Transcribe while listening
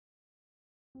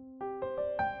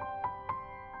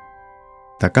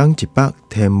逐天一百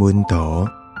天文图，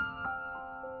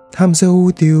探索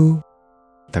宇宙。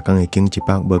逐天会经一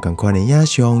百无同款的影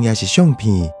像，也是相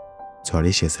片，带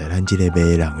你熟悉咱这个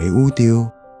迷人的宇宙。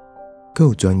更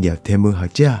有专业天文学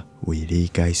者为你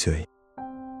解说。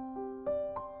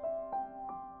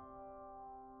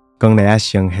捲螺仔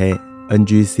星系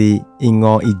NGC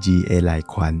 1512的内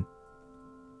圈，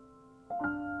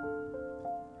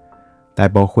大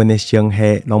部分的星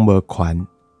系拢无圈，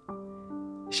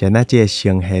先这个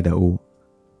星系就有。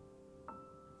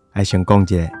爱先讲一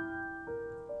下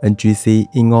 ，NGC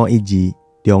 1512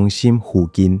中心附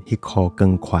近迄颗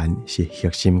光圈是核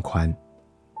心圈，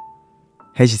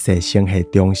迄是说星系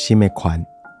中心的圈，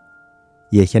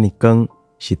伊会遐尔光，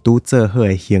是拄做好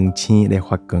的恒星咧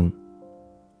发光。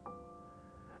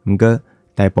毋过，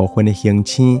大部分的恒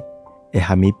星会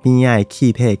含伊边仔的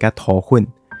气体甲土粉，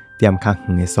踮较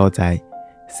远的所在，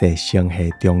说星系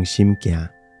中心行，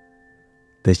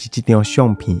就是这张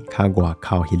相片较外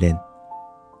口迄个。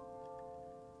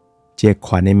这个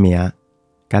圈的名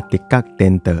甲直角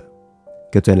颠倒，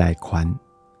叫做内圈。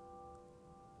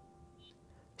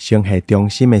星系中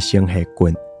心的星系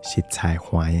棍是彩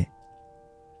环的，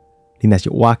你若是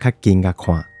挖较近甲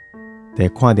看，就会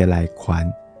看到内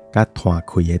圈甲摊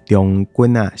开的中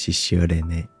棍仔是相连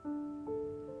的。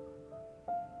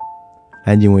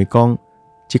咱认为讲，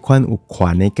这款有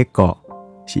圈的结果，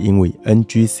是因为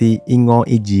NGC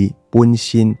 1512本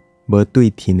身无对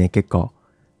天的结果，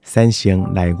产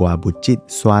生内外物质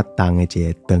刷动的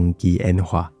一个长期演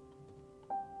化。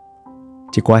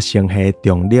这寡星系的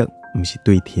重力毋是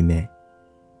对天的，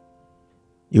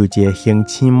有一个恒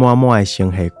星满满的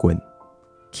星系棍，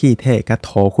气体甲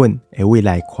土粉会为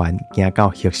内圈行到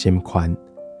核心圈，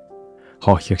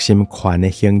互核心圈的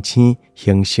恒星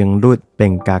形成率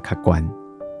变甲较悬。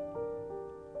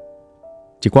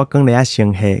一寡捲螺仔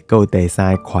星系还有第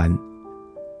三个圈，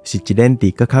是一链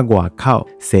伫搁较外口，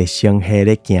说星系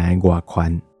咧行的外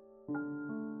圈。